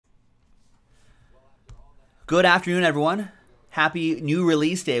Good afternoon, everyone. Happy new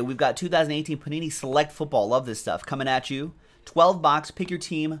release day. We've got 2018 Panini Select Football. Love this stuff. Coming at you. 12 box. Pick your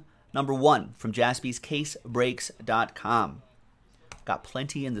team number 1 from jaspyscasebreaks.com. Got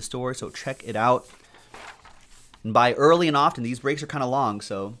plenty in the store, so check it out. And buy early and often. These breaks are kind of long,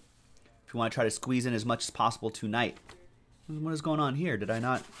 so if you want to try to squeeze in as much as possible tonight. What is going on here? Did I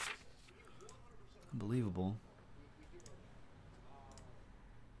not? Unbelievable.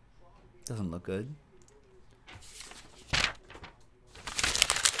 Doesn't look good.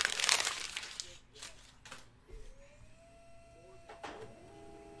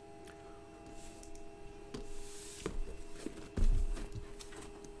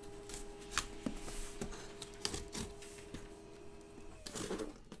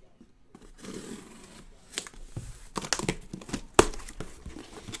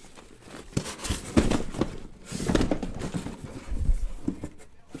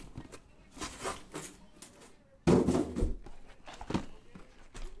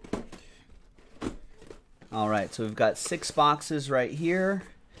 All right, so we've got 6 boxes right here,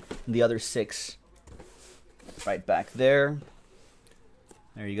 and the other 6 right back there.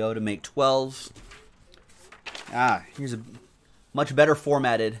 There you go, to make 12. Here's a much better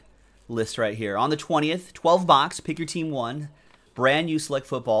formatted list right here. On the 20th, 12 box, pick your team 1, brand new Select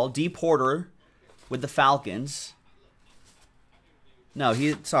Football, D. Porter with the Falcons. No,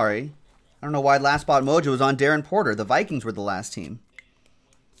 sorry. I don't know why Last Spot Mojo was on Darren Porter. The Vikings were the last team.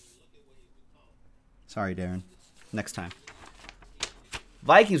 Sorry, Darren. Next time.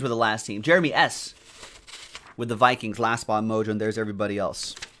 Vikings were the last team. Jeremy S. with the Vikings, Last Spot Mojo, and there's everybody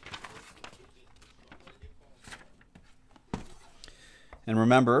else. And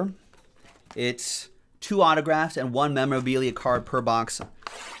remember, it's 2 autographs and 1 memorabilia card per box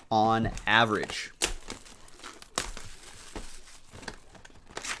on average.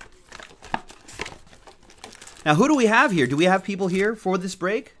 Now, who do we have here? Do we have people here for this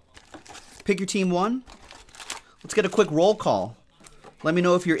break? Pick your team 1. Let's get a quick roll call. Let me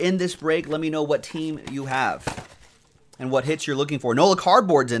know if you're in this break. Let me know what team you have and what hits you're looking for. Nola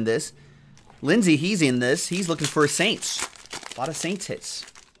Cardboard's in this. Lindsay, he's in this. He's looking for Saints. A lot of Saints hits.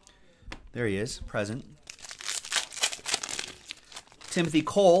 There he is, present. Timothy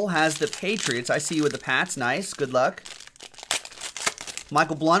Cole has the Patriots. I see you with the Pats. Nice. Good luck.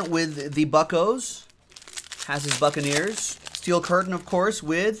 Michael Blunt with the Buccos. Has his Buccaneers. Steel Curtain, of course,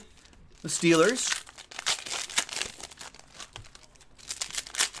 with the Steelers.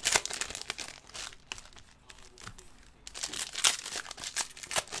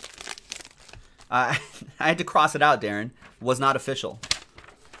 I had to cross it out, Darren. Was not official.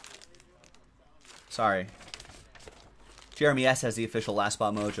 Sorry. Jeremy S. has the official Last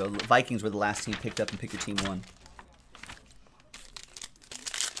Spot Mojo. The Vikings were the last team picked up and pick your team 1.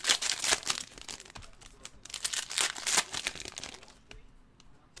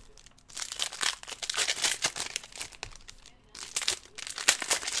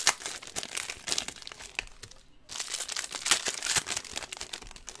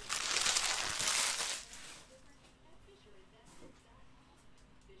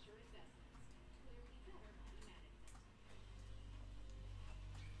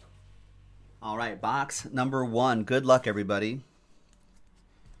 All right, box number 1. Good luck, everybody.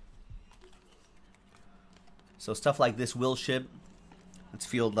 So stuff like this will ship. That's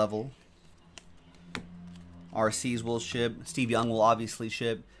field level. RCs will ship. Steve Young will obviously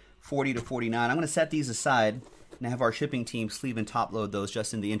ship. 40 to 49. I'm going to set these aside and have our shipping team sleeve and top load those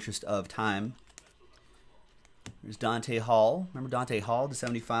just in the interest of time. There's Dante Hall. Remember Dante Hall, the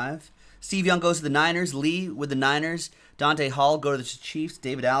 75. Steve Young goes to the Niners. Lee with the Niners. Dante Hall go to the Chiefs.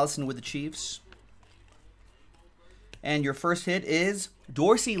 David Allison with the Chiefs. And your first hit is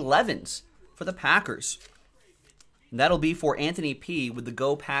Dorsey Levens for the Packers. And that'll be for Anthony P. with the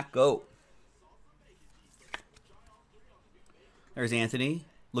Go Pack Go. There's Anthony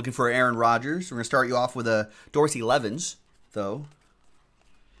looking for Aaron Rodgers. We're going to start you off with a Dorsey Levens, though.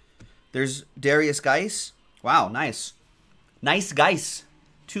 There's Darius Geis. Wow, nice. Nice Geis.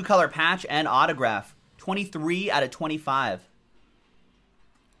 2-color patch and autograph. 23 out of 25.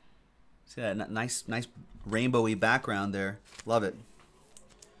 See that nice rainbowy background there. Love it.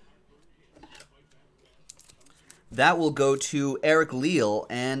 That will go to Eric Leal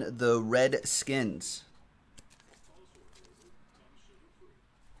and the Redskins.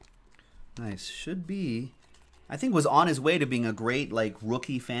 Nice. Should be, I think was on his way to being a great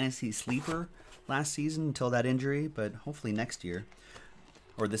rookie fantasy sleeper last season until that injury, but hopefully next year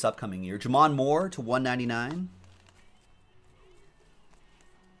or this upcoming year. Jamon Moore to 199.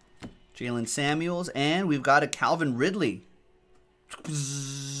 Jalen Samuels, and we've got a Calvin Ridley.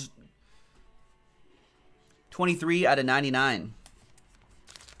 23 out of 99.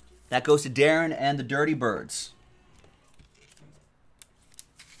 That goes to Darren and the Dirty Birds.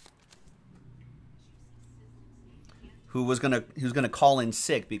 Who was gonna call in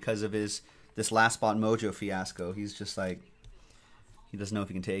sick because of this last spot mojo fiasco. He's just like, he doesn't know if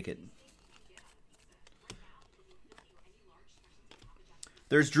he can take it.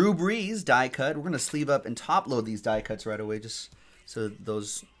 There's Drew Brees die cut. We're gonna sleeve up and top load these die cuts right away, just so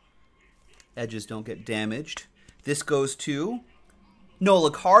those edges don't get damaged. This goes to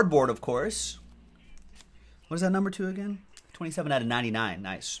Nola Cardboard, of course. What is that number 2 again? 27 out of 99.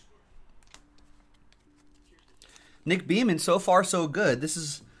 Nice. Nick Beeman, so far so good.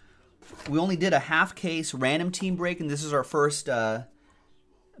 We only did a half case random team break, and this is our first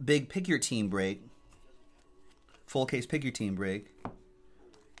big pick your team break. Full case pick your team break.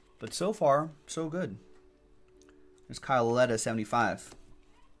 But so far, so good. There's Kyle Laletta, 75.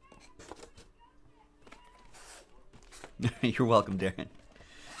 You're welcome, Darren.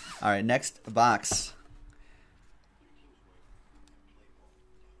 All right, next box.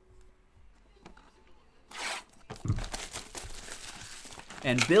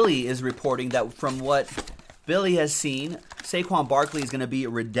 And Billy is reporting that from what Billy has seen, Saquon Barkley is going to be a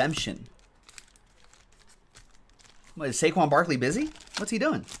redemption. What, is Saquon Barkley busy? What's he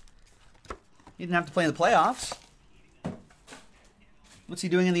doing? He didn't have to play in the playoffs. What's he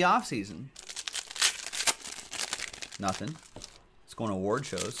doing in the offseason? Nothing. He's going to award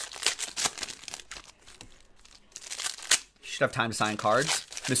shows. You should have time to sign cards.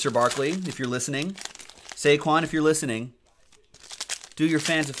 Mr. Barkley, if you're listening. Saquon, if you're listening. Do your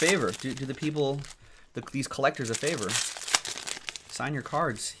fans a favor. Do the people, these collectors a favor. Sign your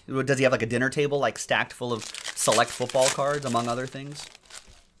cards. Does he have like a dinner table like stacked full of select football cards, among other things?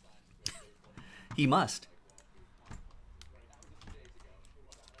 He must.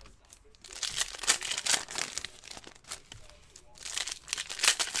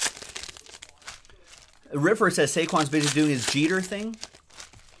 Ripper says Saquon's busy doing his Jeter thing.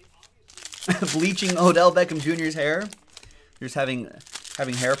 Bleaching Odell Beckham Jr.'s hair. You're just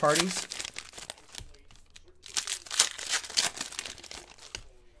having hair parties.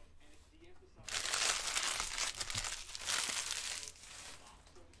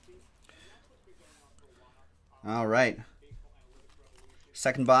 All right.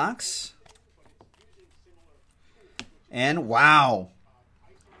 Second box. And wow.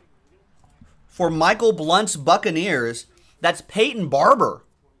 For Michael Blunt's Buccaneers, that's Peyton Barber.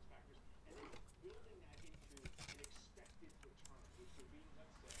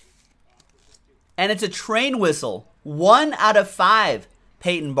 And it's a train whistle. 1 out of 5,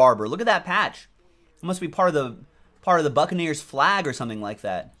 Peyton Barber. Look at that patch. It must be part of the Buccaneers flag or something like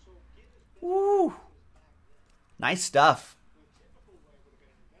that. Woo. Nice stuff.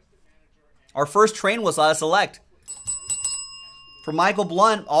 Our first train whistle out of select. For Michael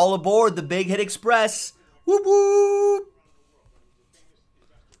Blunt, all aboard the Big Hit Express. Whoop whoop.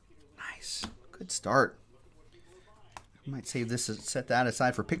 Nice. Good start. I might save this and set that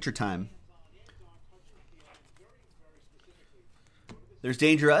aside for picture time. There's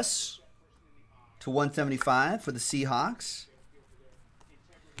Dangerous to 175 for the Seahawks.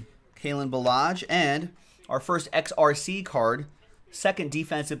 Kalen Ballage. And our first XRC card, second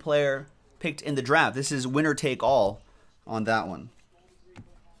defensive player picked in the draft. This is winner take all on that one.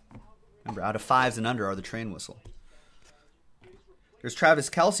 Remember, out of 5s and under are the train whistle. There's Travis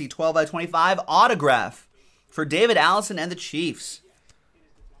Kelce, 12 out of 25. Autograph for David Allison and the Chiefs.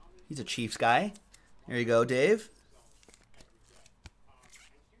 He's a Chiefs guy. There you go, Dave.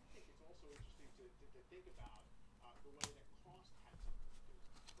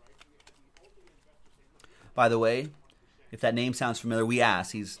 By the way, if that name sounds familiar, we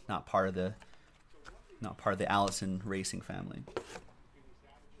asked. He's not part of the Allison racing family.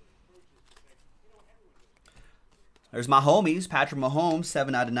 There's my homies, Patrick Mahomes,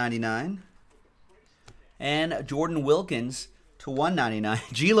 7 out of 99. And Jordan Wilkins to 199.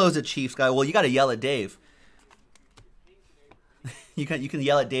 G-Lo's a Chiefs guy. Well, you got to yell at Dave. you can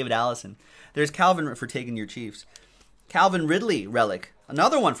yell at David Allison. There's Calvin for taking your Chiefs. Calvin Ridley relic.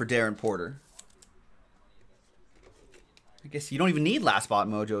 Another one for Darren Porter. I guess you don't even need last spot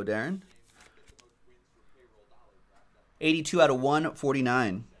mojo, Darren. 82 out of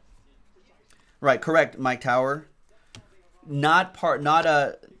 149. Right, correct, Mike Tower. Not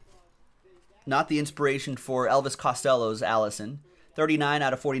the inspiration for Elvis Costello's Allison. 39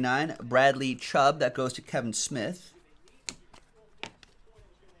 out of 49. Bradley Chubb, that goes to Kevin Smith.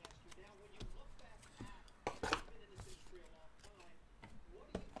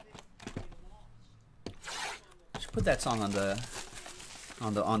 Put that song on the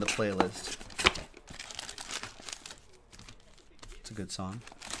playlist. a good song.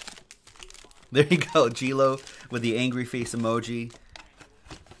 There you go, Gilo with the angry face emoji.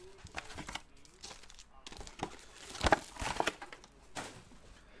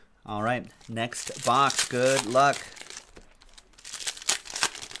 All right, next box. Good luck.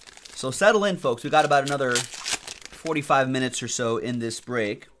 So settle in, folks. We got about another 45 minutes or so in this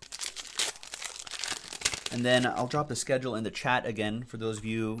break. And then I'll drop the schedule in the chat again for those of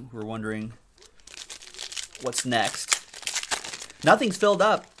you who are wondering what's next. Nothing's filled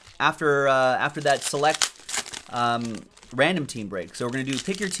up after that select random team break. So we're going to do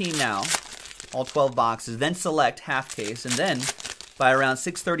pick your team now, all 12 boxes, then select half case, and then by around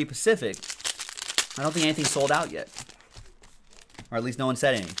 6:30 Pacific, I don't think anything's sold out yet. Or at least no one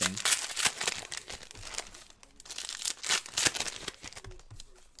said anything.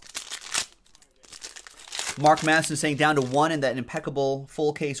 Mark Madison saying down to 1 in that impeccable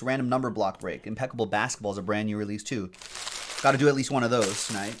full case random number block break. Impeccable Basketball is a brand new release too. Got to do at least one of those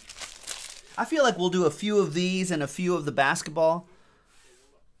tonight. I feel like we'll do a few of these and a few of the basketball.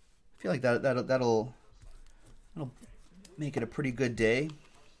 I feel like that'll make it a pretty good day.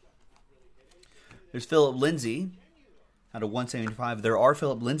 There's Philip Lindsay out of 175. There are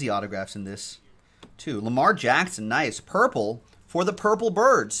Philip Lindsay autographs in this too. Lamar Jackson, nice. Purple for the Purple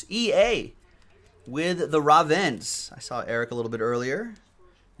Birds. EA with the Ravens. I saw Eric a little bit earlier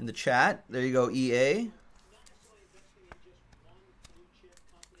in the chat. There you go, EA.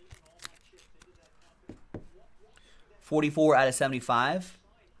 .44 out of 75.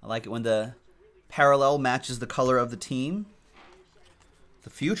 I like it when the parallel matches the color of the team. The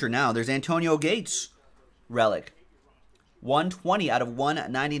future now. There's Antonio Gates relic. 120 out of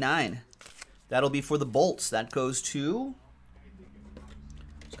 199. That'll be for the Bolts. That goes to...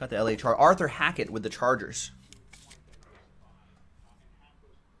 It's got the LA Chargers. Arthur Hackett with the Chargers.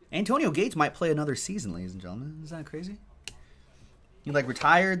 Antonio Gates might play another season, ladies and gentlemen. Is that crazy? He like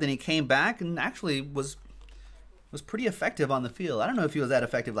retired, then he came back and actually was pretty effective on the field. I don't know if he was that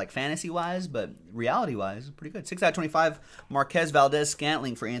effective like fantasy-wise, but reality-wise, pretty good. 6 out of 25, Marquez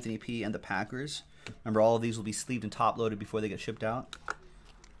Valdez-Scantling for Anthony P. and the Packers. Remember, all of these will be sleeved and top-loaded before they get shipped out.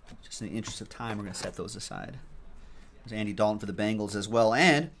 Just in the interest of time, we're going to set those aside. There's Andy Dalton for the Bengals as well.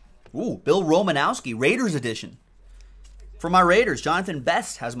 And, ooh, Bill Romanowski, Raiders edition. For my Raiders, Jonathan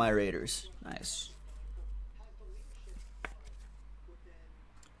Best has my Raiders. Nice.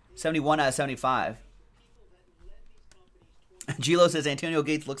 71 out of 75. Gilo says Antonio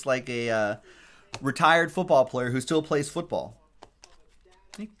Gates looks like a retired football player who still plays football.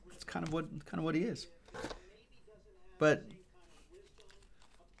 I think that's kind of what he is. But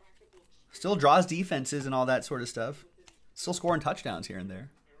still draws defenses and all that sort of stuff. Still scoring touchdowns here and there.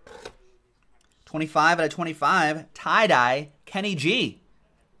 25 out of 25, tie-dye, Kenny G.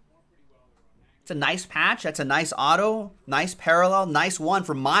 It's a nice patch. That's a nice auto. Nice parallel. Nice one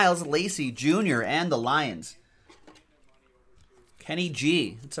for Miles Lacey Jr. and the Lions. Kenny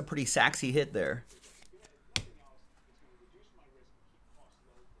G. It's a pretty sexy hit there.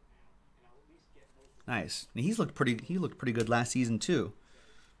 Nice. He looked pretty good last season too.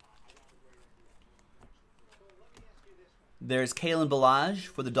 There's Kalen Ballage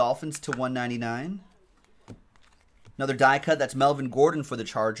for the Dolphins to 199. Another die cut. That's Melvin Gordon for the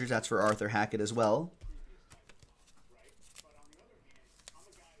Chargers. That's for Arthur Hackett as well.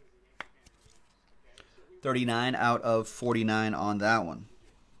 $39 out of 49 on that one.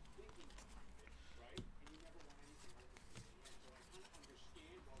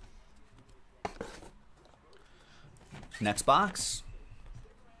 Next box.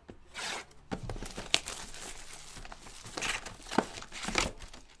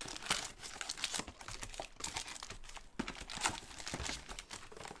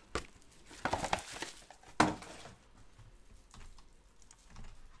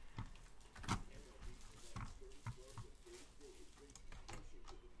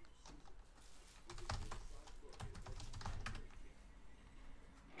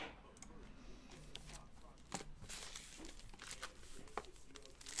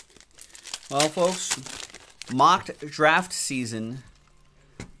 Well, folks, mock draft season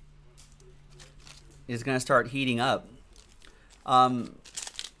is going to start heating up. Where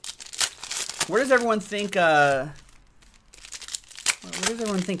does everyone think? Where does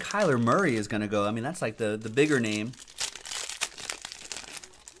everyone think Kyler Murray is going to go? I mean, that's like the bigger name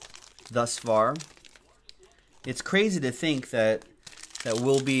thus far. It's crazy to think that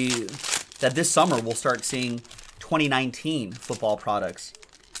this summer we'll start seeing 2019 football products.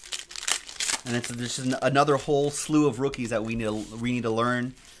 And there's just another whole slew of rookies that we need to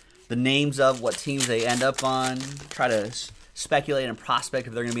learn the names of, what teams they end up on, try to speculate and prospect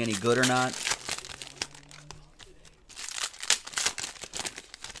if they're going to be any good or not.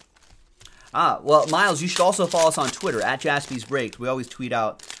 Well, Miles, you should also follow us on Twitter, at Jaspy's Breaks. We always tweet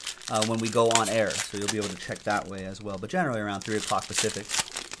out when we go on air, so you'll be able to check that way as well. But generally around 3 o'clock Pacific.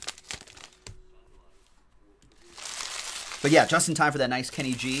 But yeah, just in time for that nice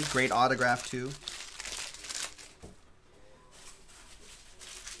Kenny G. Great autograph, too.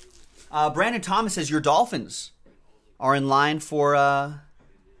 Brandon Thomas says your Dolphins are in line for...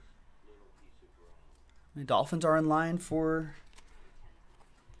 the Dolphins are in line for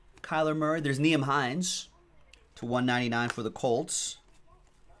Kyler Murray. There's Nyheim Hines to 199 for the Colts.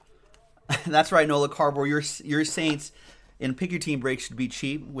 That's right, Nola Cardboard. Your Saints in Pick Your Team break should be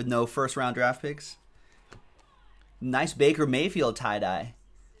cheap with no first-round draft picks. Nice Baker Mayfield tie-dye.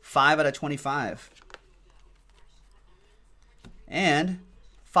 5 out of 25. And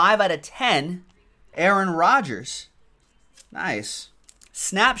 5 out of 10, Aaron Rodgers. Nice.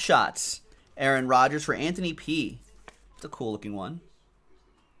 Snapshots, Aaron Rodgers for Anthony P. It's a cool-looking one.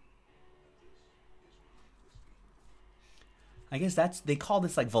 I guess they call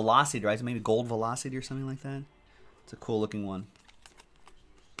this like velocity, right? Maybe gold velocity or something like that. It's a cool-looking one.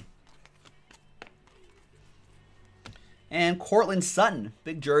 And Cortland Sutton,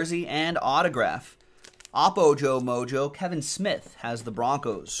 big jersey and autograph. Oppo Joe Mojo, Kevin Smith has the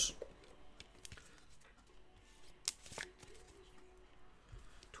Broncos.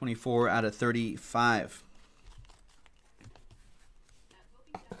 24 out of 35.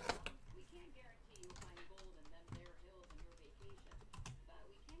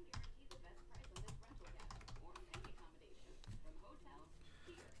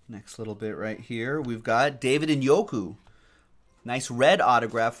 Next little bit right here, we've got David Njoku. Nice red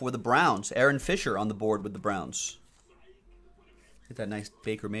autograph for the Browns. Aaron Fisher on the board with the Browns. Get that nice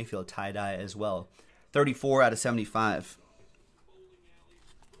Baker Mayfield tie-dye as well. 34 out of 75.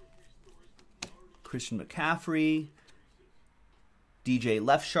 Christian McCaffrey. DJ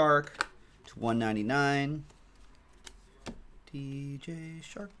Left Shark to 199. DJ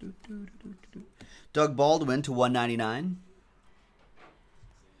Shark. Doug Baldwin to 199.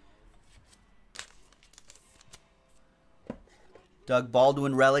 Doug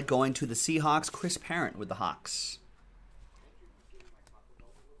Baldwin relic going to the Seahawks. Chris Parent with the Hawks.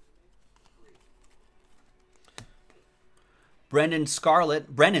 Brennan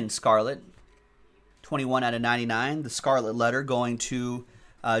Scarlett, 21 out of 99. The Scarlet letter going to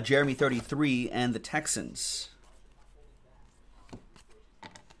Jeremy 33 and the Texans.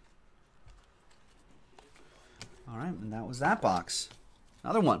 All right, and that was that box.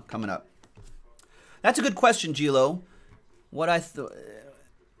 Another one coming up. That's a good question, Gilo. What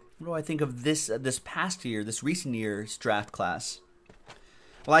do I think of this past year, this recent year's draft class?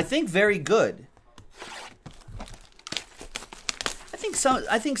 Well, I think very good.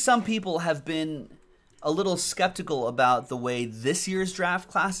 I think some people have been a little skeptical about the way this year's draft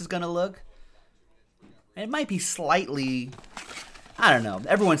class is going to look. And it might be slightly, I don't know.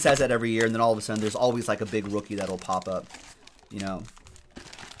 Everyone says that every year, and then all of a sudden there's always like a big rookie that'll pop up, you know.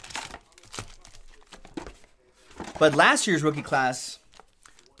 But last year's rookie class,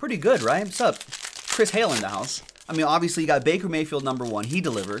 pretty good, right? What's up? Chris Hale in the house. I mean, obviously you got Baker Mayfield #1. He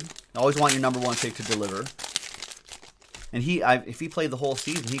delivered. You always want your #1 pick to deliver. And if he played the whole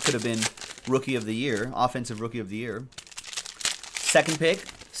season, he could have been Rookie of the Year, Offensive Rookie of the Year. Second pick,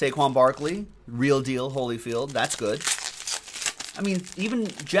 Saquon Barkley, real deal, Holyfield. That's good. I mean, even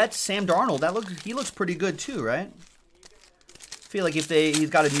Jets, Sam Darnold, he looks pretty good too, right? I feel like if he's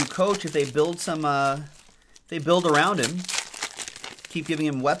got a new coach, if they build they build around him, keep giving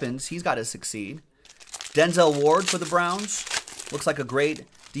him weapons, he's got to succeed. Denzel Ward for the Browns. Looks like a great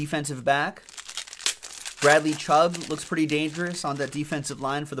defensive back. Bradley Chubb looks pretty dangerous on that defensive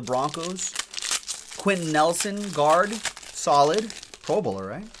line for the Broncos. Quentin Nelson, guard, solid. Pro Bowler,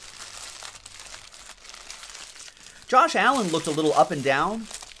 right? Josh Allen looked a little up and down,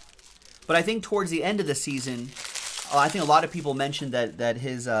 but I think towards the end of the season, I think a lot of people mentioned that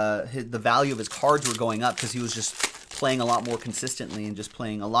the value of his cards were going up because he was just playing a lot more consistently and just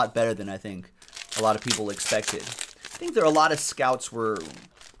playing a lot better than I think a lot of people expected. I think there are a lot of scouts were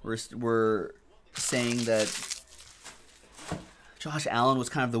saying that Josh Allen was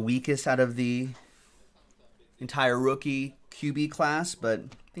kind of the weakest out of the entire rookie QB class, but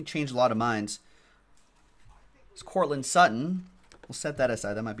I think changed a lot of minds. It's Cortland Sutton. We'll set that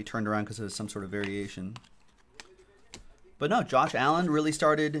aside. That might be turned around because of some sort of variation. But no, Josh Allen really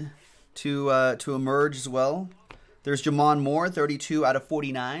started to emerge as well. There's Jamon Moore, 32 out of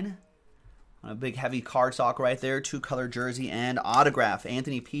 49. A big heavy cardstock right there. 2-color jersey and autograph.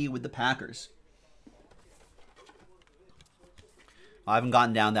 Anthony P. with the Packers. I haven't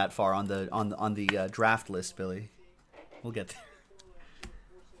gotten down that far on the draft list, Billy. We'll get there.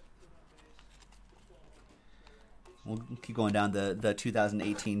 We'll keep going down the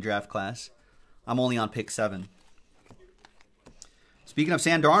 2018 draft class. I'm only on pick 7. Speaking of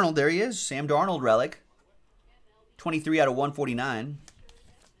Sam Darnold, there he is. Sam Darnold relic. 23 out of 149.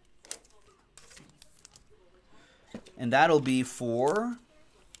 And that'll be for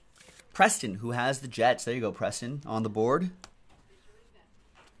Preston, who has the Jets. There you go, Preston, on the board.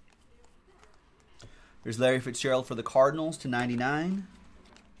 There's Larry Fitzgerald for the Cardinals to 99.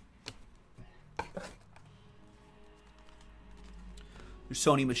 There's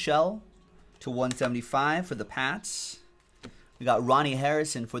Sony Michel to 175 for the Pats. We got Ronnie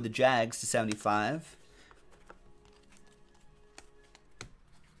Harrison for the Jags to 75.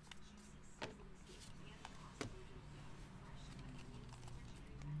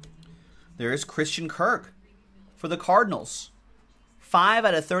 There's Christian Kirk for the Cardinals. 5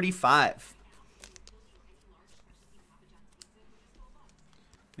 out of 35.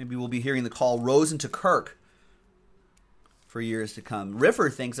 Maybe we'll be hearing the call Rosen to Kirk for years to come.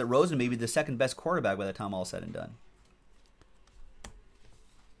 Riffer thinks that Rosen may be the second best quarterback by the time all said and done.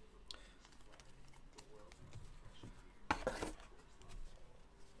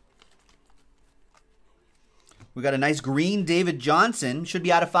 We got a nice green David Johnson. Should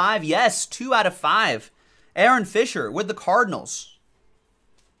be out of 5. Yes, 2 out of 5. Aaron Fisher with the Cardinals.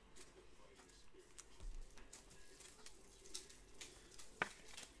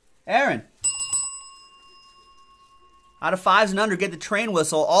 Aaron. Out of 5s and under, get the train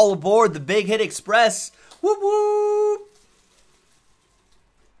whistle. All aboard the Big Hit Express. Whoop, whoop.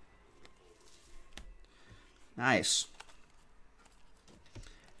 Nice.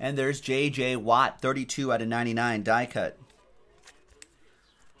 And there's J.J. Watt, 32 out of 99, die cut.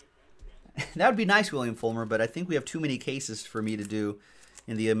 That would be nice, William Fulmer, but I think we have too many cases for me to do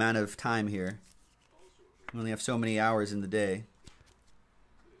in the amount of time here. We only have so many hours in the day.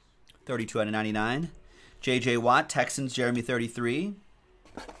 32 out of 99. J.J. Watt, Texans, Jeremy, 33.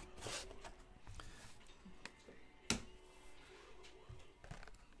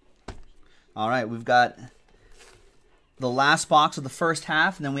 All right, we've got the last box of the first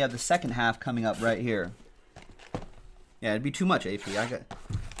half, and then we have the second half coming up right here. Yeah, it'd be too much, AP. I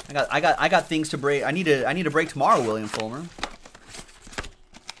got things to break. I need a break tomorrow, William Fulmer.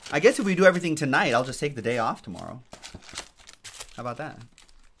 I guess if we do everything tonight, I'll just take the day off tomorrow. How about that?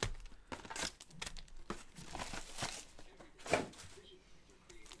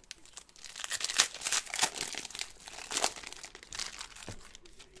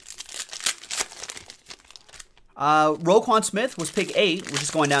 Roquan Smith was pick 8. We're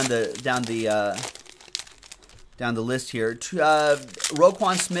just going down the list here.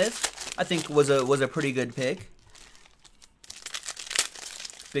 Roquan Smith, I think, was a pretty good pick.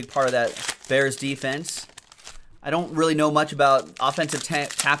 Big part of that Bears defense. I don't really know much about offensive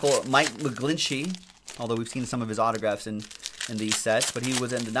tackle Mike McGlinchey, although we've seen some of his autographs in these sets. But he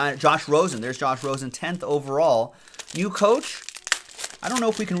was in the 9. Josh Rosen. There's Josh Rosen, 10th overall. New coach. I don't know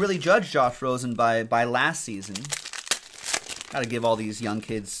if we can really judge Josh Rosen by last season. Got to give all these young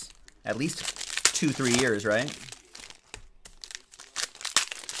kids at least 2-3 years, right?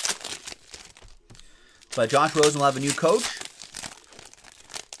 But Josh Rosen will have a new coach.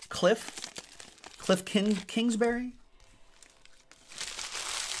 Cliff Kingsbury.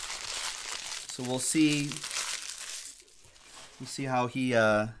 So we'll see how he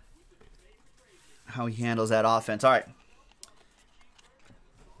handles that offense. All right. I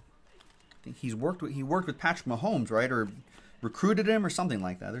think he worked with Patrick Mahomes, right? Or recruited him or something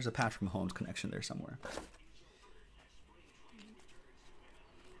like that. There's a Patrick Mahomes connection there somewhere.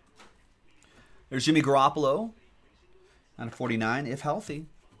 There's Jimmy Garoppolo out of 49, if healthy.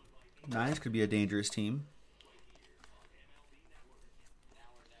 Niners could be a dangerous team.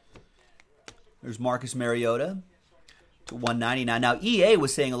 There's Marcus Mariota to 199. Now, EA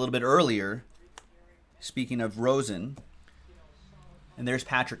was saying a little bit earlier, speaking of Rosen, and there's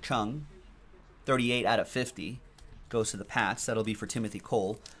Patrick Chung. 38 out of 50 goes to the Pats. That'll be for Timothy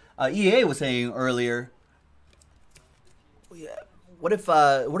Cole. EA was saying earlier, what if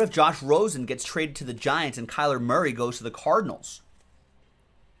Josh Rosen gets traded to the Giants and Kyler Murray goes to the Cardinals?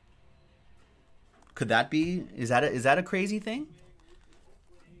 Could that be? Is that a crazy thing?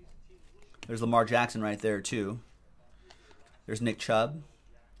 There's Lamar Jackson right there too. There's Nick Chubb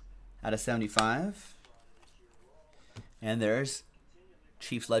out of 75, and there's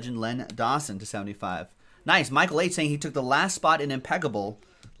Chiefs legend Len Dawson to 75. Nice. Michael H. saying he took the last spot in Impeccable.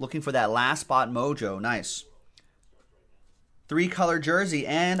 Looking for that last spot mojo. Nice. 3-color jersey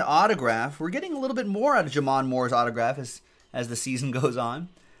and autograph. We're getting a little bit more out of Jamon Moore's autograph as the season goes on.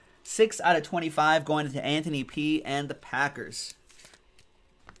 6 out of 25 going to Anthony P. and the Packers.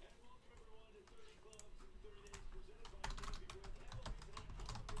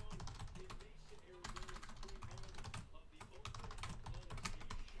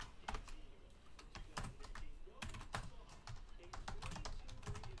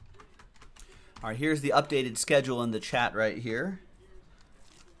 All right, here's the updated schedule in the chat right here.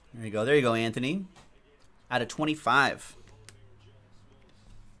 There you go. There you go, Anthony. Out of 25.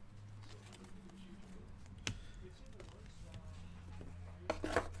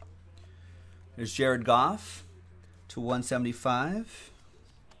 There's Jared Goff to 175.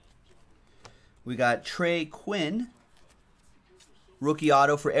 We got Trey Quinn, rookie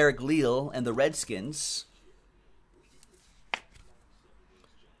auto for Eric Leal and the Redskins.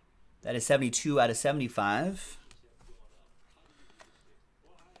 That is 72 out of 75.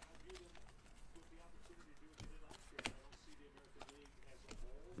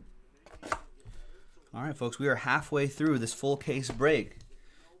 All right, folks, we are halfway through this full case break.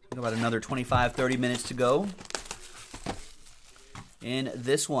 About another 25, 30 minutes to go in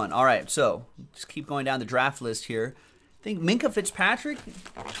this one. All right, so just keep going down the draft list here. I think Minkah Fitzpatrick,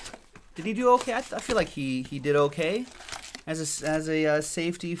 did he do okay? I feel like he did okay as a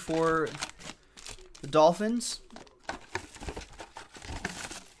safety for the Dolphins.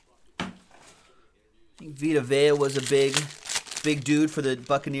 I think Vita Vea was a big dude for the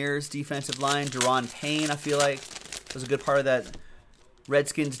Buccaneers defensive line. Deron Payne, I feel like, was a good part of that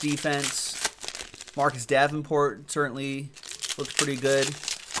Redskins defense. Marcus Davenport certainly looks pretty good.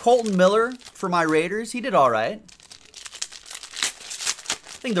 Colton Miller for my Raiders, he did all right.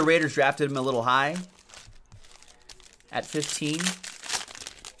 I think the Raiders drafted him a little high at 15.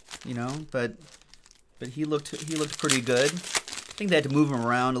 You know, but he looked pretty good. I think they had to move him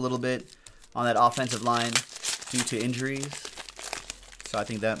around a little bit on that offensive line due to injuries. So I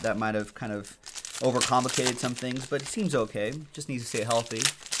think that might have kind of overcomplicated some things, but it seems okay. Just needs to stay healthy.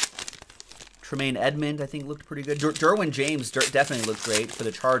 Tremaine Edmond, I think, looked pretty good. Derwin James definitely looked great for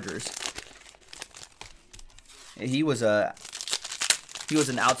the Chargers. He was an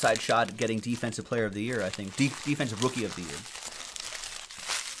outside shot at getting Defensive Player of the Year, I think. Defensive Rookie of the Year.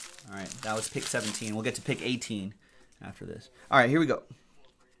 All right, that was pick 17. We'll get to pick 18 after this. All right, here we go.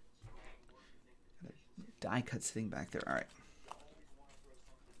 Die cut sitting back there. All right.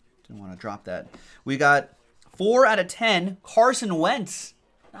 Didn't want to drop that. We got 4 out of 10. Carson Wentz.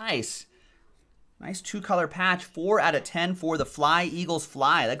 Nice. Nice two-color patch. 4 out of 10 for the Fly Eagles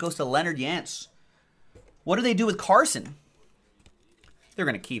Fly. That goes to Leonard Yance. What do they do with Carson? They're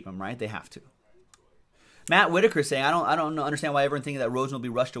going to keep him, right? They have to. Matt Whitaker saying, I don't understand why everyone thinking that Rosen will be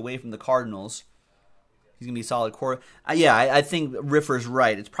rushed away from the Cardinals. He's going to be a solid core. Yeah, I think Riffer's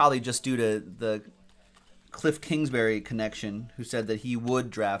right. It's probably just due to the Cliff Kingsbury connection, who said that he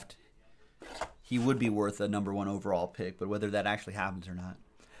would be worth a #1 overall pick, but whether that actually happens or not.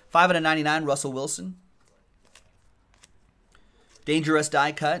 5 out of 99, Russell Wilson. Dangerous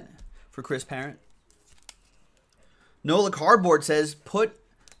die cut for Chris Parent. Nola Cardboard says, put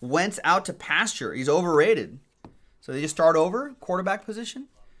Wentz out to pasture. He's overrated. So they just start over, quarterback position.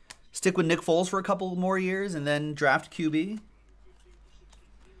 Stick with Nick Foles for a couple more years and then draft QB.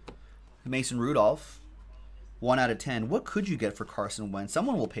 Mason Rudolph. 1 out of 10. What could you get for Carson Wentz?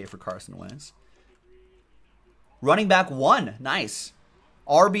 Someone will pay for Carson Wentz. Running back 1. Nice.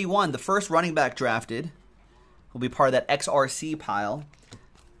 RB1, the first running back drafted, will be part of that XRC pile.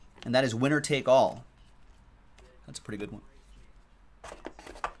 And that is winner take all. That's a pretty good one.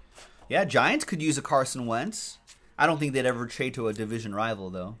 Yeah, Giants could use a Carson Wentz. I don't think they'd ever trade to a division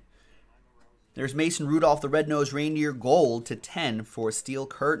rival, though. There's Mason Rudolph, the Red-Nosed Reindeer Gold to 10 for Steel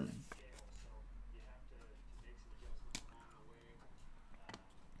Curtain.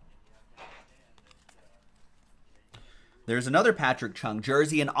 There's another Patrick Chung,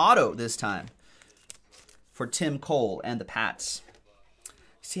 jersey and auto this time for Tim Cole and the Pats.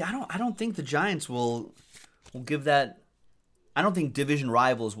 See, I don't think the Giants will give that. I don't think division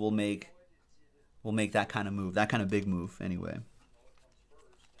rivals will make that kind of move, that kind of big move anyway.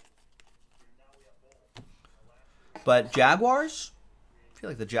 But Jaguars, I feel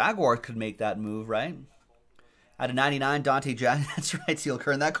like the Jaguars could make that move, right? Out of 99, Dante Jackson. That's right, Steel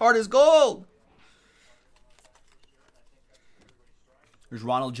Curtain. That card is gold. There's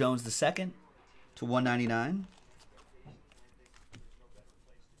Ronald Jones II to 199.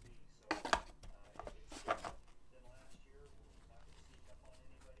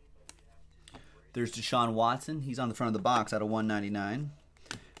 There's Deshaun Watson. He's on the front of the box out of 199.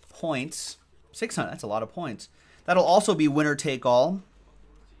 Points. 600. That's a lot of points. That'll also be winner take all.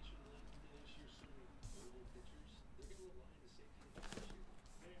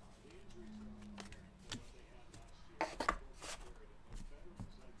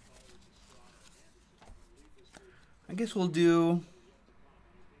 I guess we'll do.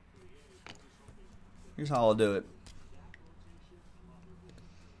 Here's how I'll do it.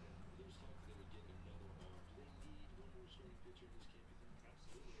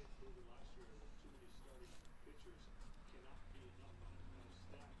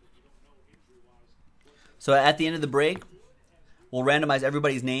 So at the end of the break, we'll randomize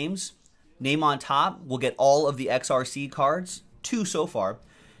everybody's names. Name on top will get all of the XRC cards, 2 so far.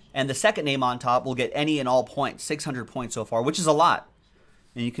 And the second name on top will get any and all points, 600 points so far, which is a lot.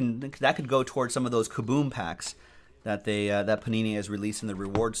 And that could go towards some of those Kaboom packs that that Panini has released in the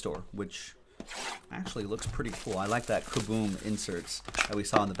reward store, which actually looks pretty cool. I like that Kaboom inserts that we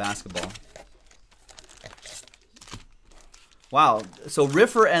saw in the basketball. Wow. So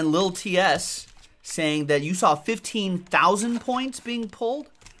Riffer and Lil TS saying that you saw 15,000 points being pulled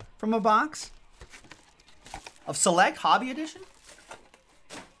from a box of Select Hobby Edition?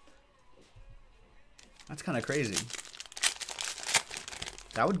 That's kind of crazy.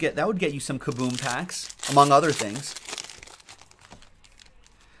 That would get you some Kaboom packs, among other things.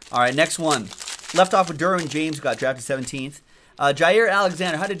 All right, next one. Left off with Derwin James, who got drafted 17th. Jair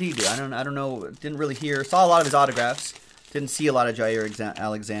Alexander, how did he do? I don't know. Didn't really hear. Saw a lot of his autographs. Didn't see a lot of Jair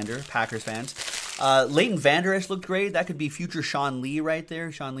Alexander. Packers fans. Leighton Vander Esch looked great. That could be future Sean Lee right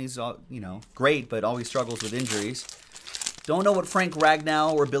there. Sean Lee's great, but always struggles with injuries. Don't know what Frank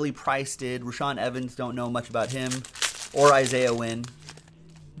Ragnow or Billy Price did. Rashaan Evans, don't know much about him. Or Isaiah Wynn.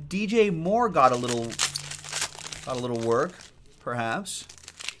 DJ Moore got a little work, perhaps.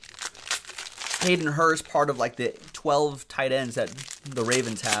 Hayden Hurst, part of like the 12 tight ends that the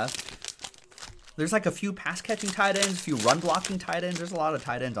Ravens have. There's like a few pass catching tight ends, a few run blocking tight ends. There's a lot of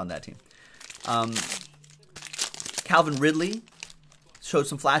tight ends on that team. Calvin Ridley showed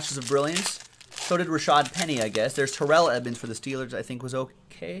some flashes of brilliance. So did Rashad Penny, I guess. There's Terrell Edmonds for the Steelers, I think was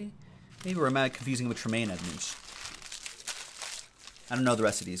okay. Maybe or am I confusing him with Tremaine Edmonds? I don't know the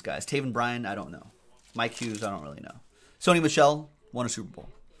rest of these guys. Taven Bryan, I don't know. Mike Hughes, I don't really know. Sony Michel won a Super Bowl.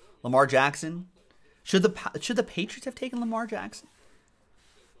 Lamar Jackson. Should the Patriots have taken Lamar Jackson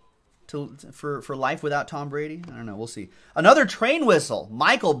for life without Tom Brady? I don't know. We'll see. Another train whistle.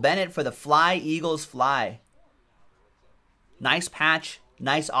 Michael Bennett for the Fly Eagles Fly. Nice patch.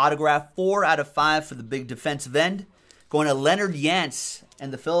 Nice autograph. 4 out of 5 for the big defensive end. Going to Leonard Yance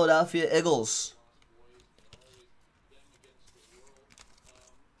and the Philadelphia Eagles.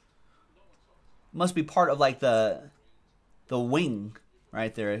 Must be part of like the wing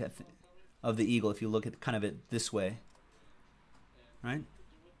right there of the eagle if you look at kind of it this way. Right?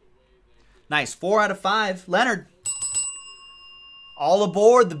 Nice. 4 out of 5. Leonard. All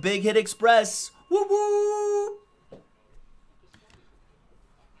aboard the Big Hit Express. Woo woo.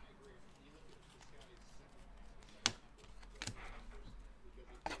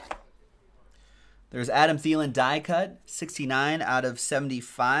 There's Adam Thielen die cut. 69 out of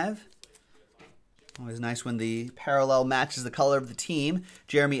 75. Always nice when the parallel matches the color of the team.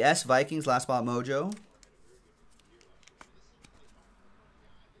 Jeremy S. Vikings, Last Spot Mojo.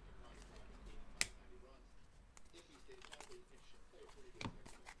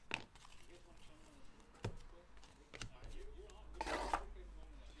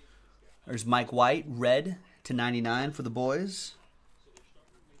 There's Mike White, red to 99 for the boys.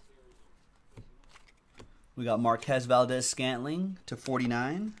 We got Marquez Valdez-Scantling to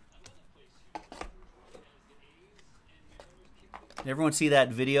 49. Did everyone see that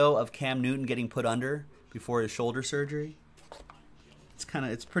video of Cam Newton getting put under before his shoulder surgery?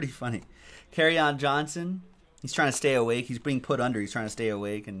 It's pretty funny. Kerryon Johnson, he's trying to stay awake. He's being put under. He's trying to stay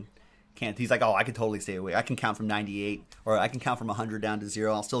awake and can't. He's like, oh, I can totally stay awake. I can count from 98 or I can count from 100 down to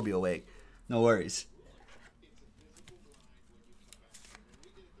 0. I'll still be awake. No worries.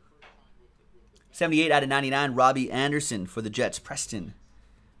 78 out of 99, Robbie Anderson for the Jets. Preston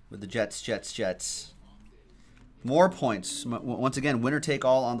with the Jets. More points. Once again, winner take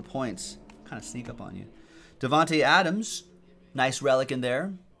all on the points. Kind of sneak up on you. Devontae Adams, nice relic in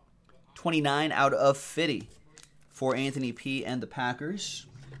there. 29 out of 50 for Anthony P. and the Packers.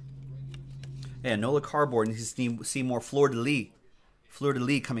 Yeah, Nola Cardboard needs to see more fleur-de-lis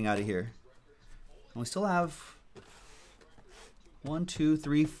coming out of here. And we still have 1, 2,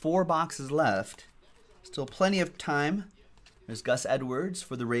 3, 4 boxes left. Still plenty of time. There's Gus Edwards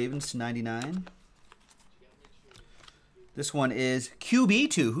for the Ravens to 99. This one is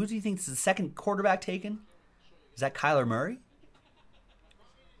QB2. Who do you think is the second quarterback taken? Is that Kyler Murray?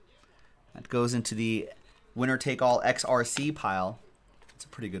 That goes into the winner-take-all XRC pile. It's a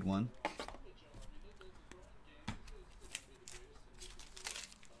pretty good one.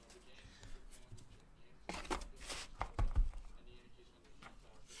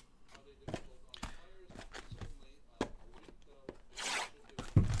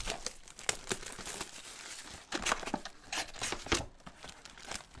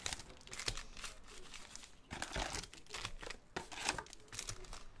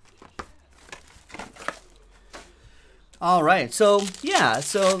 All right. So, yeah.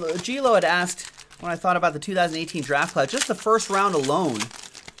 So, Gilo had asked when I thought about the 2018 draft class, just the first round alone,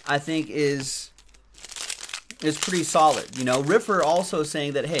 I think is pretty solid. You know, Riffer also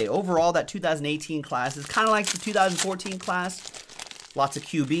saying that, hey, overall that 2018 class is kind of like the 2014 class. Lots of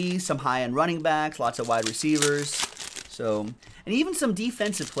QBs, some high-end running backs, lots of wide receivers. So, and even some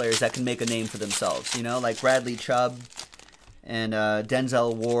defensive players that can make a name for themselves, you know, like Bradley Chubb and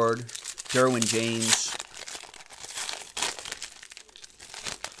Denzel Ward, Derwin James.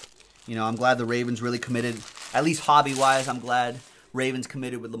 You know, I'm glad the Ravens really committed, at least hobby-wise, I'm glad Ravens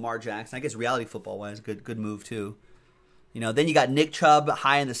committed with Lamar Jackson. I guess reality football-wise, good move too. You know, then you got Nick Chubb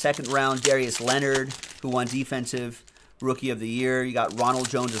high in the second round, Darius Leonard, who won Defensive Rookie of the Year. You got Ronald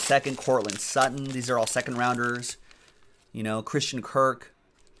Jones II, Cortland Sutton. These are all second-rounders. You know, Christian Kirk,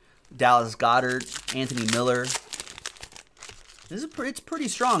 Dallas Goedert, Anthony Miller. It's pretty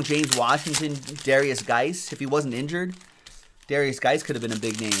strong. James Washington, Darius Geis. If he wasn't injured, Darius Geis could have been a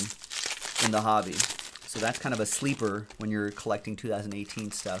big name in the hobby. So that's kind of a sleeper when you're collecting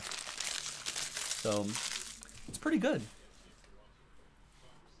 2018 stuff. So it's pretty good.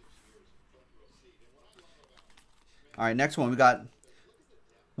 All right, next one. We got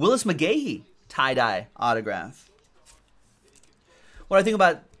Willis McGahee tie-dye autograph. What I think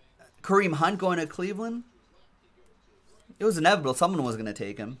about Kareem Hunt going to Cleveland, it was inevitable. Someone was going to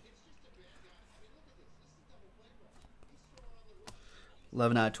take him.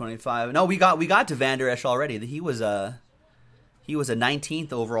 11 out of 25. No, we got to Van Der Esch already. He was a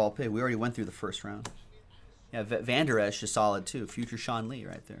 19th overall pick. We already went through the first round. Yeah, Van Der Esch is solid too. Future Sean Lee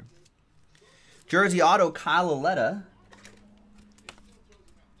right there. Jersey auto Kyle Aletta.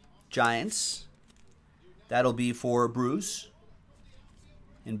 Giants. That'll be for Bruce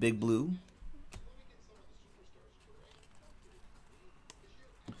in big blue.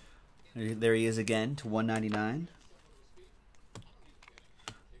 There he is again to 199.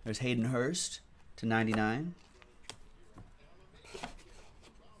 There's Hayden Hurst to 99.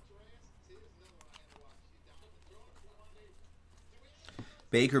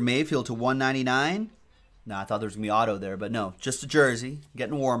 Baker Mayfield to 199. No, I thought there was going to be auto there, but no. Just a jersey.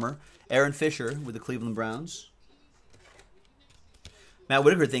 Getting warmer. Aaron Fisher with the Cleveland Browns. Matt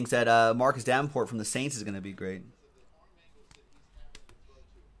Whitaker thinks that Marcus Davenport from the Saints is going to be great.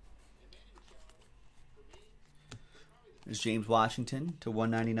 There's James Washington to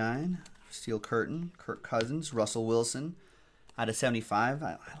 199. Steel Curtain. Kirk Cousins. Russell Wilson out of 75.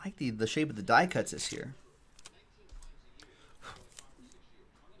 I like the shape of the die cuts this year.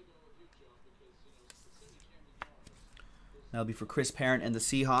 That'll be for Chris Parent and the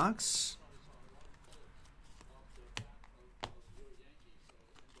Seahawks.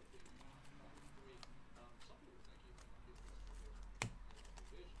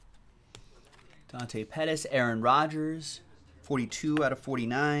 Dante Pettis, Aaron Rodgers, 42 out of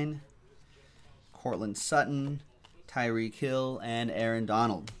 49. Cortland Sutton, Tyreek Hill, and Aaron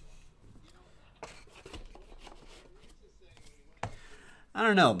Donald. I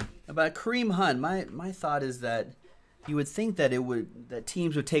don't know about Kareem Hunt. My thought is that you would think that that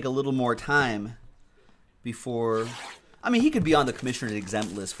teams would take a little more time before. I mean, he could be on the commissioner's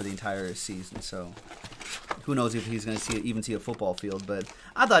exempt list for the entire season, so who knows if he's going to even see a football field. But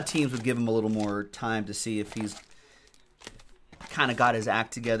I thought teams would give him a little more time to see if he's kind of got his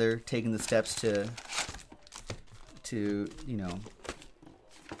act together, taking the steps to you know,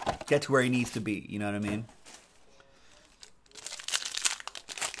 get to where he needs to be. You know what I mean?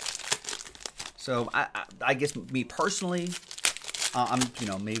 So I guess me personally,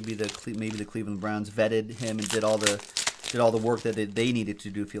 maybe the Cleveland Browns vetted him and did all the work that they needed to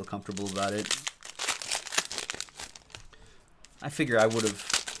do, feel comfortable about it. I figure I would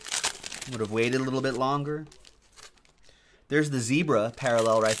have waited a little bit longer. There's the zebra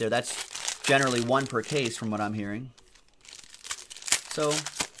parallel right there. That's generally one per case from what I'm hearing. So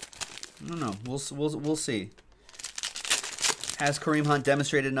I don't know. We'll see. Has Kareem Hunt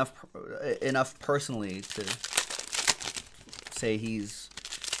demonstrated enough personally to say he's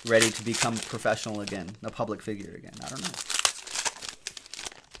ready to become professional again, a public figure again? I don't know.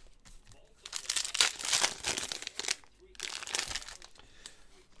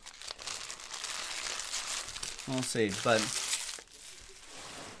 We'll see, but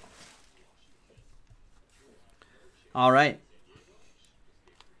all right.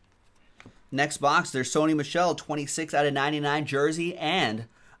 Next box, there's Sony Michel, 26 out of 99 jersey and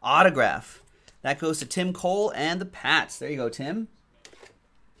autograph. That goes to Tim Cole and the Pats. There you go, Tim.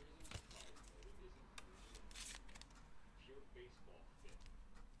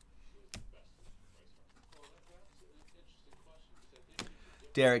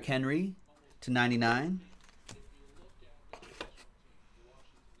 Derrick Henry to 99.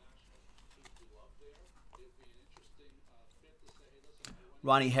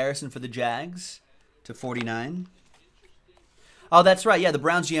 Ronnie Harrison for the Jags to 49. Oh, that's right. Yeah, the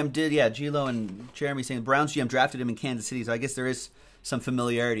Browns GM did. Yeah, Gilo and Jeremy saying the Browns GM drafted him in Kansas City, so I guess there is some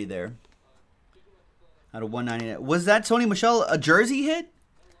familiarity there. Out of 199. Was that Tony Michel a jersey hit?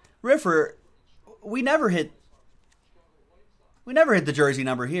 Riffer, we never hit the jersey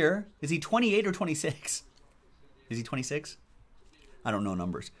number here. Is he 28 or 26? Is he 26? I don't know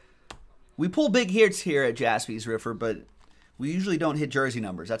numbers. We pull big hits here at Jaspy's, Riffer, but we usually don't hit jersey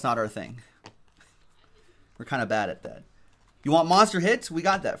numbers. That's not our thing. We're kind of bad at that. You want monster hits? We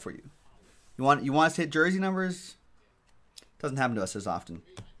got that for you. You want us to hit jersey numbers? Doesn't happen to us as often.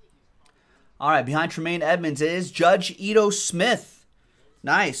 All right, behind Tremaine Edmonds is Judge Ito Smith.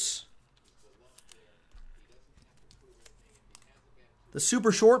 Nice. The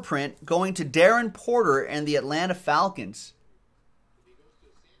super short print going to Darren Porter and the Atlanta Falcons.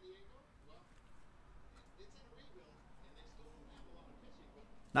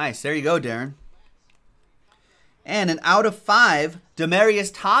 Nice. There you go, Darren. And an out of 5,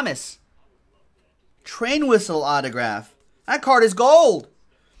 Demaryius Thomas. Train whistle autograph. That card is gold.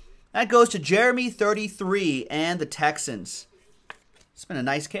 That goes to Jeremy 33 and the Texans. It's been a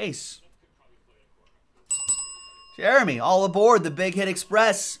nice case. Jeremy, all aboard the Big Hit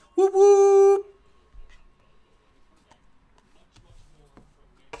Express. Whoop whoop.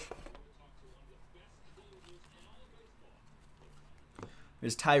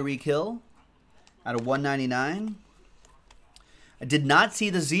 There's Tyreek Hill out of 199. I did not see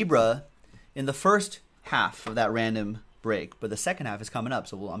the zebra in the first half of that random break, but the second half is coming up,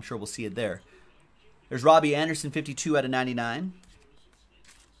 so I'm sure we'll see it there. There's Robbie Anderson, 52 out of 99.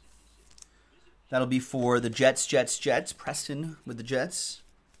 That'll be for the Jets. Preston with the Jets.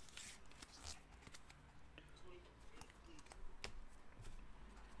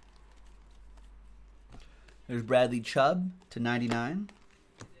 There's Bradley Chubb to 99.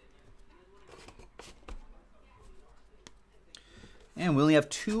 And we only have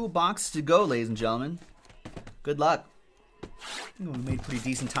 2 boxes to go, ladies and gentlemen. Good luck. I think we made pretty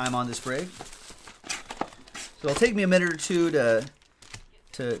decent time on this break. So it'll take me a minute or two to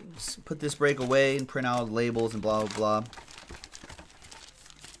put this break away and print out labels and blah, blah, blah.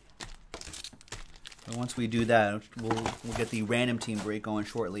 And once we do that, we'll get the random team break going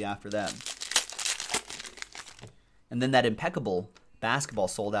shortly after that. And then that impeccable basketball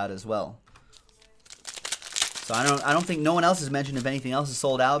sold out as well. So I don't think no one else has mentioned if anything else is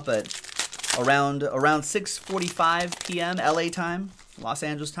sold out, but around 6:45 p.m. LA time, Los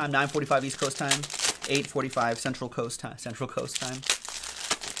Angeles time, 9:45 East Coast time, 8:45 Central Coast time.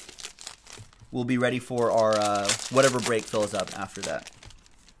 We'll be ready for our whatever break fills up after that.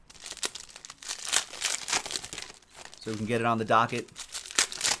 So we can get it on the docket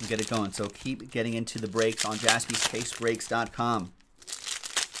and get it going. So keep getting into the breaks on jaspyscasebreaks.com.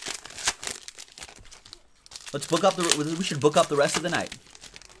 Let's book up we should book up the rest of the night.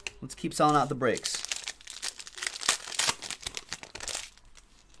 Let's keep selling out the breaks.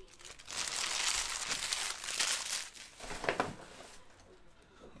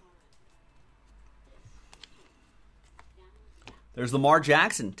 There's Lamar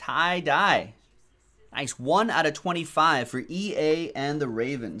Jackson, tie-dye. Nice, 1 out of 25 for EA and the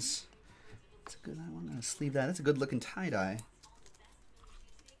Ravens. That's a good, I want to sleeve that. That's a good looking tie-dye.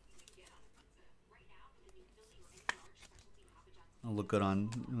 I'll look good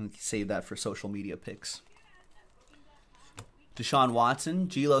on, save that for social media pics. Deshaun Watson,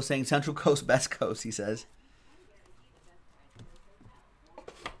 Gilo saying Central Coast, best coast, he says.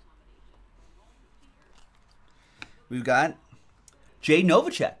 We've got Jay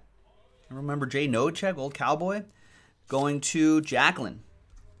Novacek. I remember Jay Novacek, old cowboy, going to Jacqueline.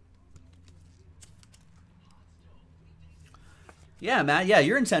 Yeah, Matt. Yeah,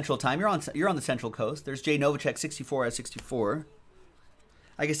 you're in Central Time. You're on the Central Coast. There's Jay Novacek, 64 out of 64.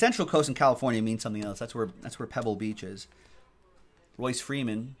 I guess Central Coast in California means something else. That's where Pebble Beach is. Royce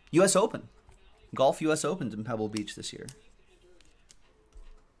Freeman, U.S. Open, golf U.S. Open's in Pebble Beach this year.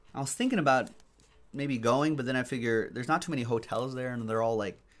 I was thinking about maybe going, but then I figure there's not too many hotels there, and they're all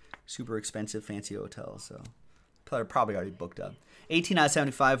like super expensive, fancy hotels. So probably already booked up. 18 out of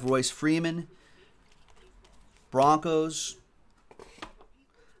 75, Royce Freeman. Broncos.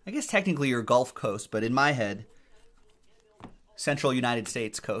 I guess technically you're Gulf Coast, but in my head, Central United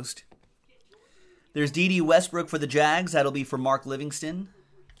States Coast. There's D.D. Westbrook for the Jags. That'll be for Mark Livingston.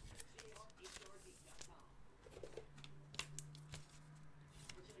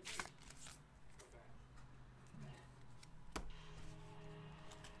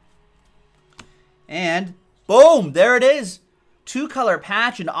 And boom, there it is. 2-color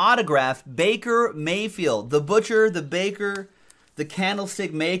patch and autograph, Baker Mayfield. The Butcher, the Baker, the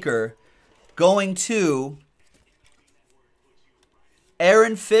Candlestick Maker, going to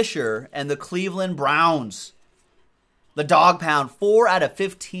Aaron Fisher and the Cleveland Browns. The Dog Pound, 4 out of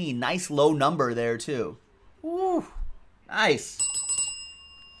 15. Nice low number there, too. Woo, nice.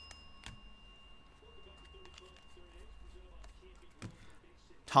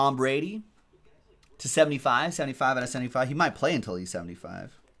 Tom Brady to 75. 75 out of 75. He might play until he's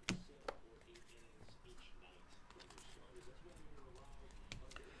 75.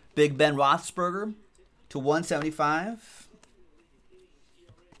 Big Ben Roethlisberger to 175.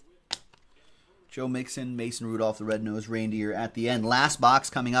 Joe Mixon, Mason Rudolph, the red-nosed reindeer at the end. Last box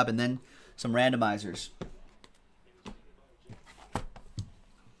coming up, and then some randomizers.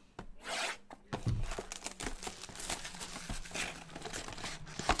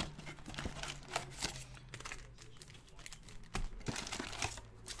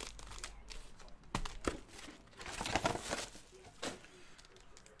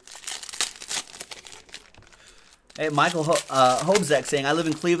 Hey, Michael Hobzek saying, I live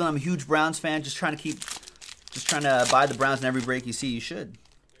in Cleveland. I'm a huge Browns fan. Just trying to buy the Browns in every break you see. You should.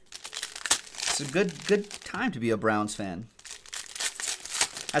 It's a good time to be a Browns fan.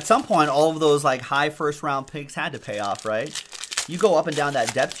 At some point, all of those like high first round picks had to pay off, right? You go up and down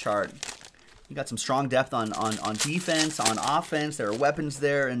that depth chart. You got some strong depth on defense, on offense. There are weapons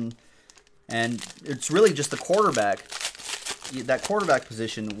there, and it's really just the quarterback. That quarterback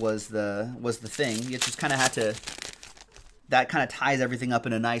position was the thing. You just kind of had to. That kind of ties everything up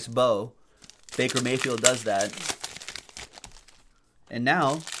in a nice bow. Baker Mayfield does that. And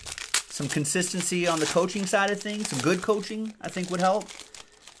now, some consistency on the coaching side of things. Some good coaching, I think, would help.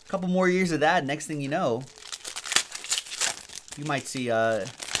 A couple more years of that. Next thing you know, you might see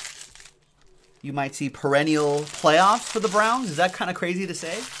perennial playoffs for the Browns. Is that kind of crazy to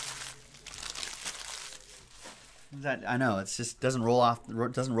say? I know, it just doesn't roll off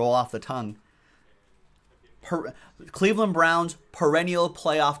the tongue. Cleveland Browns perennial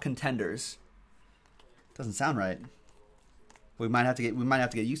playoff contenders. Doesn't sound right. We might have to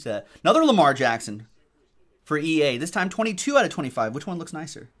get used to that. Another Lamar Jackson for EA. This time 22 out of 25. Which one looks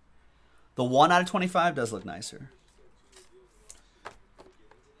nicer? The 1 out of 25 does look nicer.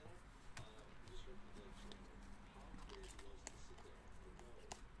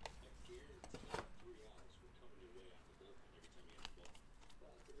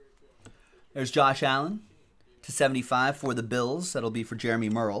 There's Josh Allen to 75 for the Bills. That'll be for Jeremy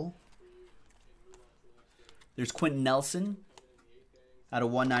Merle. There's Quentin Nelson out of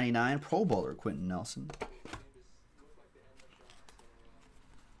 199. Pro Bowler Quentin Nelson.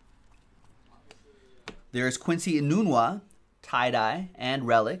 There's Quincy Enunwa, tie-dye and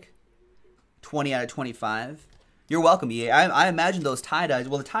relic. 20 out of 25. You're welcome, EA. I imagine those tie-dyes.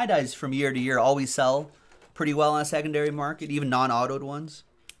 Well, the tie-dyes from year to year always sell pretty well on a secondary market, even non-autoed ones.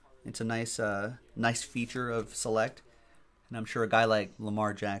 It's a nice feature of Select. And I'm sure a guy like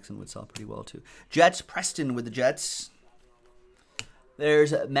Lamar Jackson would sell pretty well too. Jets, Preston with the Jets.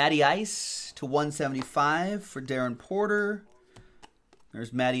 There's Matty Ice to 175 for Darren Porter.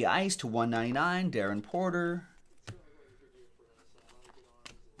 There's Matty Ice to 199, Darren Porter.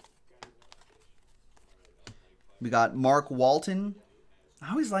 We got Mark Walton. I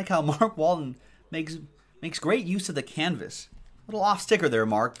always like how Mark Walton makes great use of the canvas. A little off sticker there,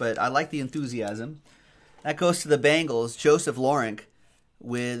 Mark, but I like the enthusiasm. That goes to the Bengals. Joseph Lawrence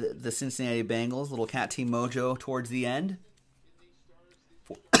with the Cincinnati Bengals. Little cat team mojo towards the end.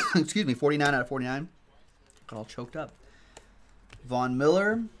 Excuse me, 49 out of 49. Got all choked up. Von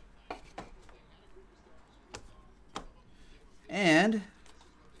Miller. And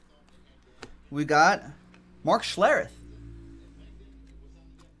we got Mark Schlereth.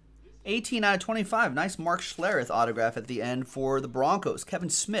 18 out of 25. Nice Mark Schlereth autograph at the end for the Broncos. Kevin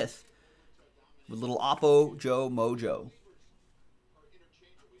Smith with little Oppo Joe Mojo.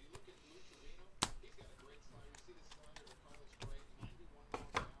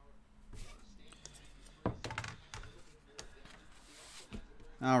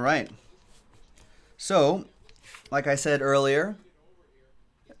 All right. So, like I said earlier,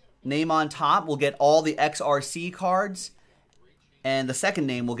 name on top will get all the XRC cards. And the second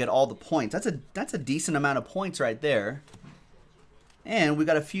name will get all the points. That's a decent amount of points right there. And we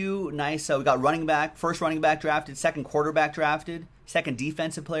got a few nice. We got running back, first running back drafted, second quarterback drafted, second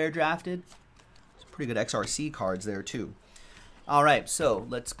defensive player drafted. Some pretty good XRC cards there too. All right, so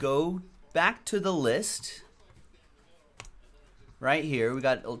let's go back to the list. Right here, we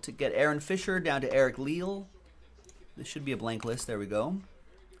got to get Aaron Fisher down to Eric Leal. This should be a blank list. There we go.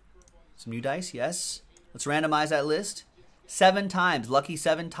 Some new dice, yes. Let's randomize that list. 7 times. Lucky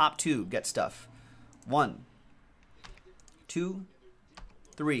 7, top 2. Get stuff. 1, 2,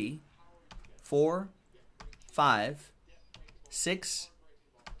 3, 4, 5, 6,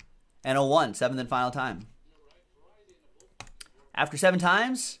 and a 1. 7th and final time. After 7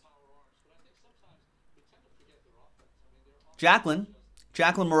 times, Jacqueline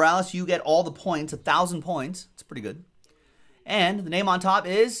Morales, you get all the points, 1,000 points. It's pretty good. And the name on top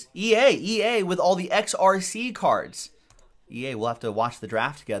is EA with all the XRC cards. EA, we'll have to watch the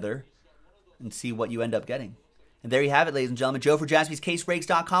draft together and see what you end up getting. And there you have it, ladies and gentlemen. Joe for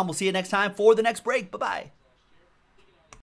JaspysCaseBreaks.com. We'll see you next time for the next break. Bye-bye.